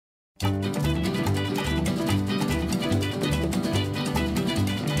Say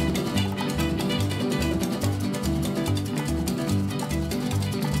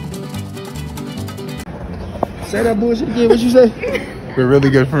that bullshit again. What you say? We're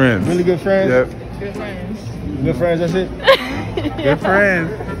really good friends. Really good friends? Yep. Good friends. Good friends, that's it? Good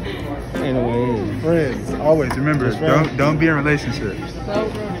friends. Ain't no way. Friends. Always remember, don't be in relationships. So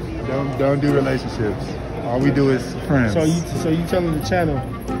rude. Don't do relationships. All we do is friends. So you telling the channel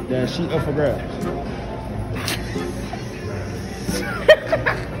that she up for grabs?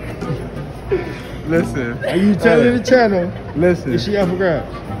 Listen. Are you telling the channel Listen. that she up for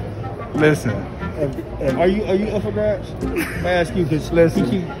grabs? Listen. Are you up for grabs? I ask you because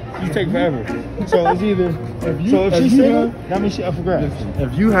you take forever. So it's either if she's single, that means she up for grabs.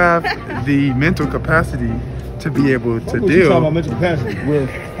 If you have the mental capacity to be able to What you deal talking about mental capacity with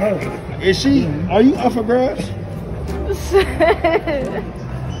her? Is she? Are you up for grabs?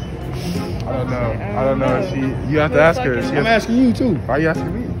 I don't know if she. You have to ask her. I'm asking you too. Why are you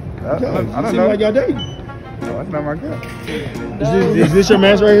asking me? I don't know. Like y'all dating. No, that's not my girl. Is this your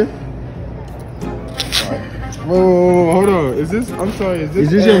man's right here? Whoa, hold on. Is this? I'm sorry.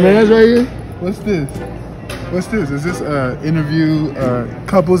 Is this your man's right here? What's this? What's this? Is this interview?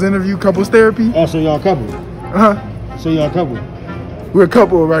 Couples interview? Couples therapy? Oh, so y'all a couple? So y'all a couple? We're a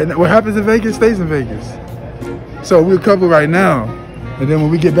couple right now. What happens in Vegas stays in Vegas. So we're a couple right now, and then when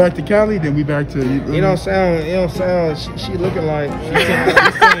we get back to Cali, then we back to. It don't sound. She looking like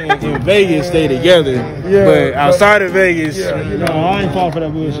she's saying in Vegas stay together. Yeah, but outside of Vegas, yeah, I ain't falling for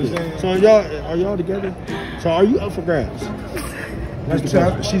that bullshit. So are y'all together? So are you up for grabs?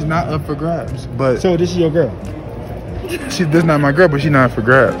 She's not up for grabs, but so this is your girl. This not my girl, but she's not up for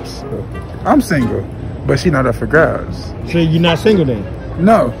grabs. I'm single, but she's not up for grabs. So you're not single then?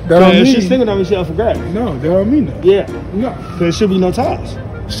 No, that don't mean she's single. That means she's up for grabs. No, that don't mean that. Yeah, no, there should be no ties.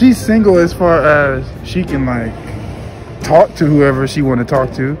 She's single as far as she can like talk to whoever she want to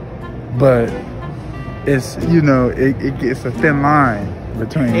talk to, but it's it's a thin line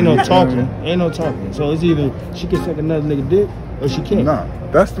between. Ain't no talking. Ain't no talking. So it's either she can suck another nigga dick or she can't. No,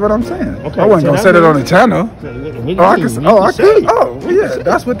 that's what I'm saying. Okay, I wasn't gonna set it on the channel. I could. Oh, well, yeah,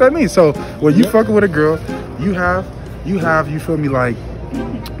 that's what that means. So when you fucking with a girl, you feel me, like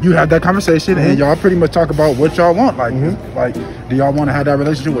you have that conversation and y'all pretty much talk about what y'all want. Like, like, do y'all want to have that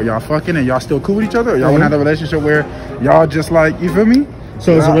relationship where y'all fucking and y'all still cool with each other, or y'all want to have that relationship where y'all just like, you feel me?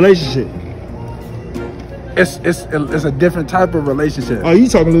 So it's a relationship. It's a different type of relationship. Oh, you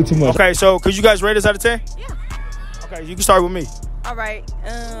talking a little too much. Okay, so could you guys rate us out of 10? Yeah. Okay, you can start with me. All right.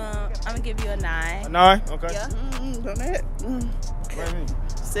 I'm gonna give you a 9. A 9? Okay. Yeah. What do you mean?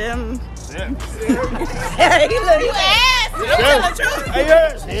 7. 7. Hey, look, you asked. You tell the truth. Hey,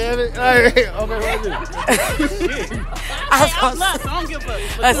 yes. Hey, okay, I'm not. I don't give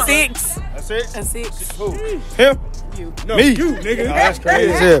a 6. A 6? A 6. Who? Him? You. No, me. You, nigga. Oh, that's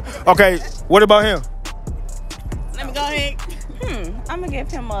crazy. Yeah. Okay, what about him? Let me go ahead. I'm gonna give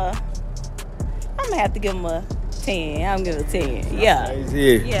him I'm gonna have to give him a 10. I'm gonna give him a 10. Yeah.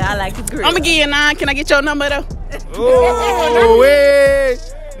 Yeah, I like his grill. I'm gonna give you a 9. Can I get your number though? Oh, wait.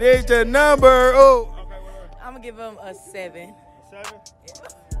 Need the number. Oh. I'm gonna give him a 7. 7?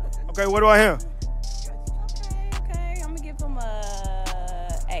 Okay, what about him? Okay. I'm gonna give him a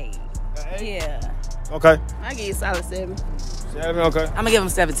 8. Yeah. Okay. I give you a solid 7. 7, okay. I'm gonna give him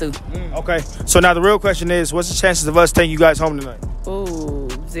 7 too. Okay, so now the real question is, what's the chances of us taking you guys home tonight? Ooh,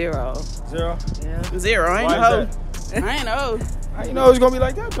 0. 0? Yeah. 0. I ain't Why no hoe. is I ain't no hoe. How you know it's gonna be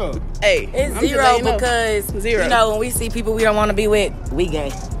like that though? Hey, It's I'm 0 just letting because, 0. you know, when we see people we don't want to be with, we gay.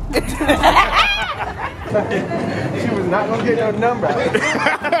 She was not gonna get no number.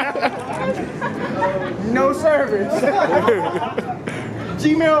 No service.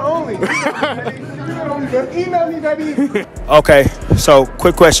 Gmail only. Email me, baby. Okay, so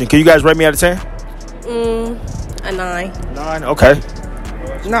quick question. Can you guys rate me out of 10? A 9. 9, okay.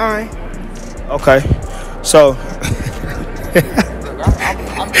 9. Okay, so.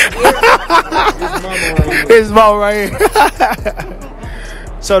 His mom right here.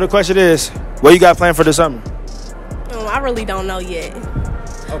 So the question is, what you got planned for the summer? I really don't know yet.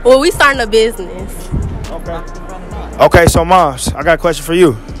 Okay. Well, we starting a business. Okay. Okay, so moms, I got a question for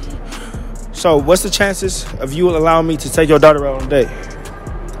you. So what's the chances of you allowing me to take your daughter out on a date?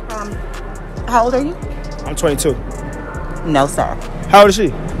 How old are you? I'm 22. No, sir. How old is she?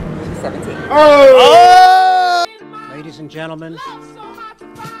 She's 17. Oh! Ladies and gentlemen,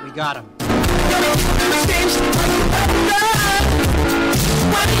 we got him.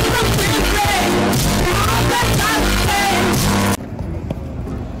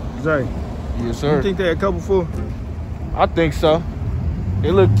 Zay. Yes, sir. You think they're a couple fool? I think so.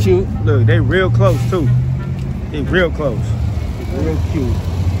 They look cute. Look, they real close too. They real close. Real cute.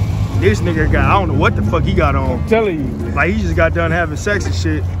 This nigga got, I don't know what the fuck he got on. I'm telling you. Like, he just got done having sex and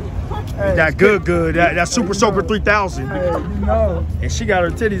shit. Hey, that good. That Super Soaker 3000. Hey, you know. And she got her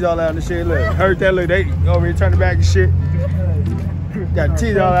titties all out and shit. Look, heard that? Look, they over here turning back and shit. Got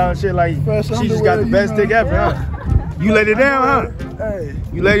titties all out and shit. Like, she just got the best dick ever, huh? You laid it down, huh? Hey.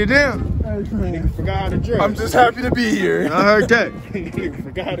 You laid it down? Hey, Nigga forgot how to dress. I'm just happy to be here. I heard that. Nigga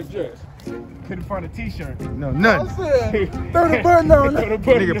forgot how to dress. Couldn't find a t-shirt. No, nothing. Throw the button on.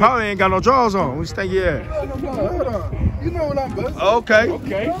 Nigga probably ain't got no drawers on. What you think you had? No, hold on. You know what I'm busting. Okay.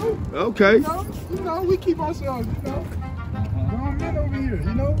 Okay. You know, we keep ourselves, grown men over here,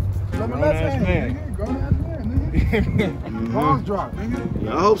 Grown-ass man. Grown-ass man, nigga. Balls drop, nigga.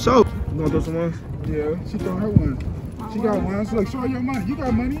 Yeah, I hope so. You gonna throw some ones? Yeah, she throw her one. She got one. So, look, show her your money. You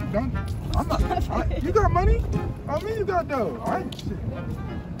got money. You got money? I mean, you got dough. All right? Shit.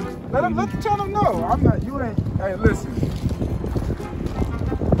 Let the channel know. Hey, listen.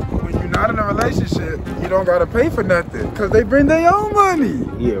 When you're not in a relationship, you don't gotta pay for nothing, because they bring their own money.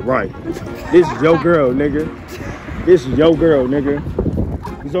 Yeah, right. This is your girl, nigga. This is your girl, nigga.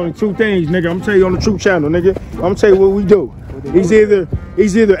 There's only two things, nigga. I'm gonna tell you on the True Channel, nigga. I'm gonna tell you what we do. He's either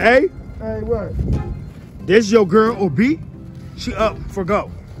A, Hey, what? this is your girl, or B, she up for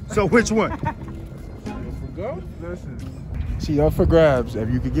go. So which one? For go? Listen. She up for grabs if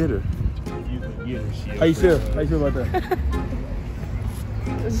you could get her. How you feel? How you feel about that?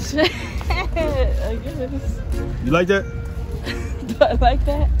 I guess. You like that? Do I like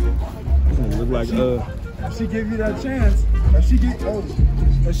that? Look like If she give you that chance, if she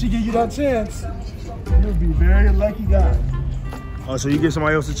give you that chance, you'll be a very lucky guy. Oh, so you give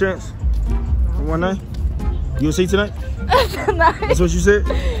somebody else a chance for one night? You'll see tonight? That's what you said?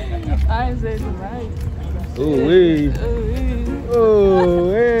 I ain't say tonight. Ooh, wee.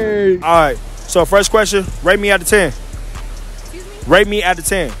 Oh, hey. All right. So first question, rate me out of 10. Excuse me? Rate me out of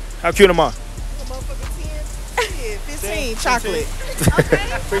 10. How cute am I? 15, chocolate. Okay.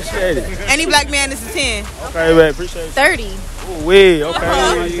 Appreciate it. Any black man is a 10. Okay, man. Appreciate it. 30. Ooh, wee.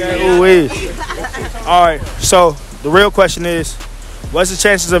 Okay. Ooh, wee. All right. So the real question is, what's the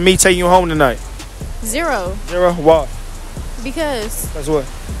chances of me taking you home tonight? 0. 0. Why? Because That's what.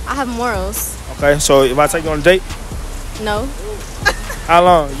 I have morals. Okay. So if I take you on a date, No. how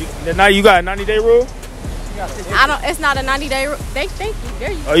long? Now you got a 90-day rule? It's not a 90-day. Thank you.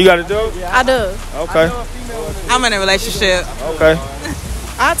 There you go. Oh, you got to do it? I do. Okay. I'm in a relationship. Okay.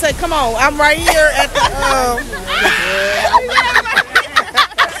 I'll take, come on, I'm right here at the, I'm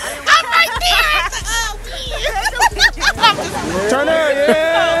right there at the, Turn her,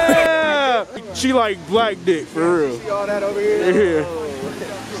 yeah. She like black dick for real. See all that over here? Yeah.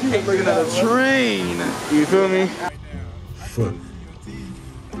 She was looking at a train. You feel me? Fuck.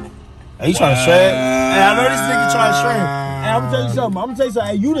 Hey, you trying to shred? Hey, I know this nigga trying to shred. Hey, I'm gonna tell you something.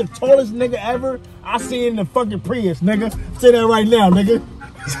 Hey, you the tallest nigga ever I seen in the fucking Prius, nigga. Say that right now, nigga.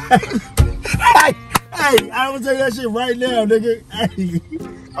 Hey, I'm gonna tell you that shit right now, nigga. Hey.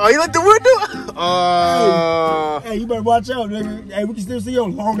 Oh, you like the window? Hey, you better watch out, nigga. Hey, we can still see your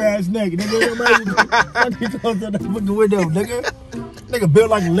long ass neck, nigga. Nobody comes out the fucking window, nigga. Nigga built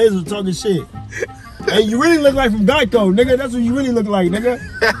like a lizard talking shit. Hey, you really look like from Geico, nigga. That's what you really look like, nigga.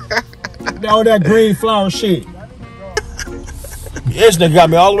 All that green flower shit. This nigga got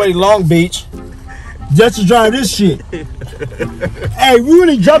me all the way to Long Beach just to drive this shit. Hey, we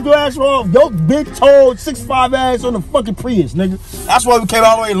really jumped your ass off your big tall 6'5" ass on the fucking Prius, nigga. That's why we came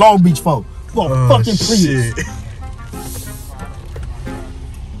all the way to Long Beach for a fucking Prius.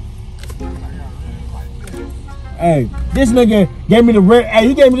 Hey, this nigga gave me the rent. Hey,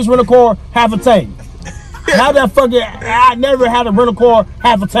 he gave me this rental car half a tank. How that fucking, I never had a rental car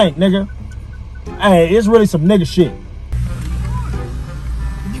half a tank, nigga. Hey, it's really some nigga shit.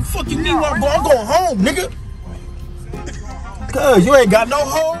 You fucking mean where I'm going? I'm going home, nigga. Cause you ain't got no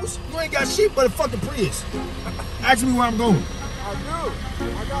hoes. You ain't got shit but a fucking Prius. Ask me where I'm going. I do.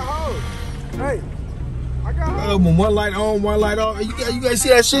 I got hoes. Hey, I got hoes. One light on, one light off. You guys see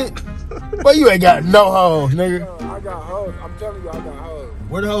that shit? But you ain't got no hoes, nigga. I got hoes. I'm telling you, I got hoes.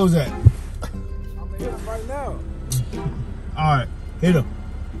 Where the hoes at? I'm gonna hit them right now. All right, hit them.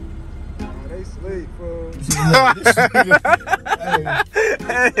 Oh, they sleep, fool.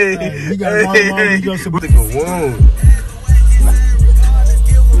 Hey, you got one, you got some. Whoa.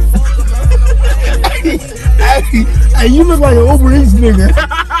 Hey, you look like an Uber Eats nigga.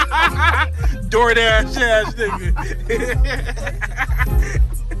 DoorDash ass nigga.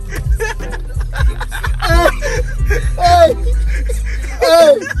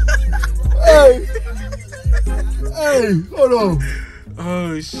 Hey, hold on.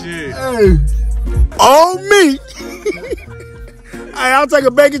 Oh shit. Hey. On me. Hey, I'll take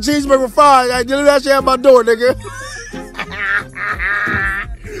a bacon cheeseburger with fries. Hey, deliver that shit out my door, nigga.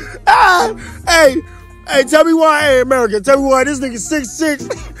 Hey, tell me why, hey, America, tell me why this nigga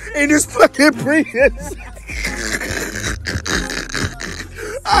 6'6" in this fucking Prius.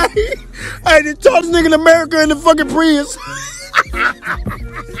 Hey, the tallest nigga in America in the fucking Prius.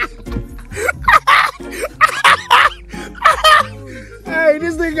 Hey,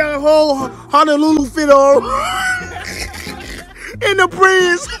 this nigga got a whole Honolulu fit on in the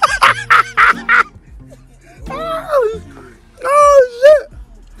Prius. Oh, shit.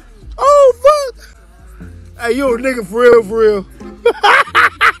 Oh, fuck. Hey, you a nigga for real, for real.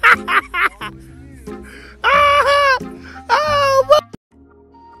 Oh, fuck.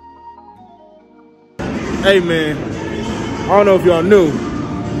 Hey, man. I don't know if y'all knew.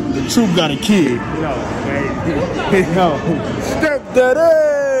 The Troop got a kid. No, man. No. Step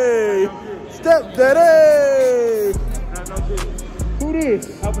daddy! Step daddy! Who this?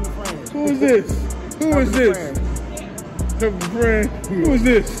 Helping a friend. Who is this? Who is this? Helping a friend. Who is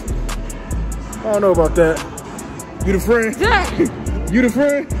this? I don't know about that. You the friend? You the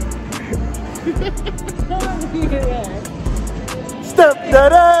friend? Step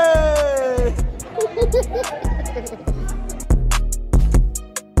daddy!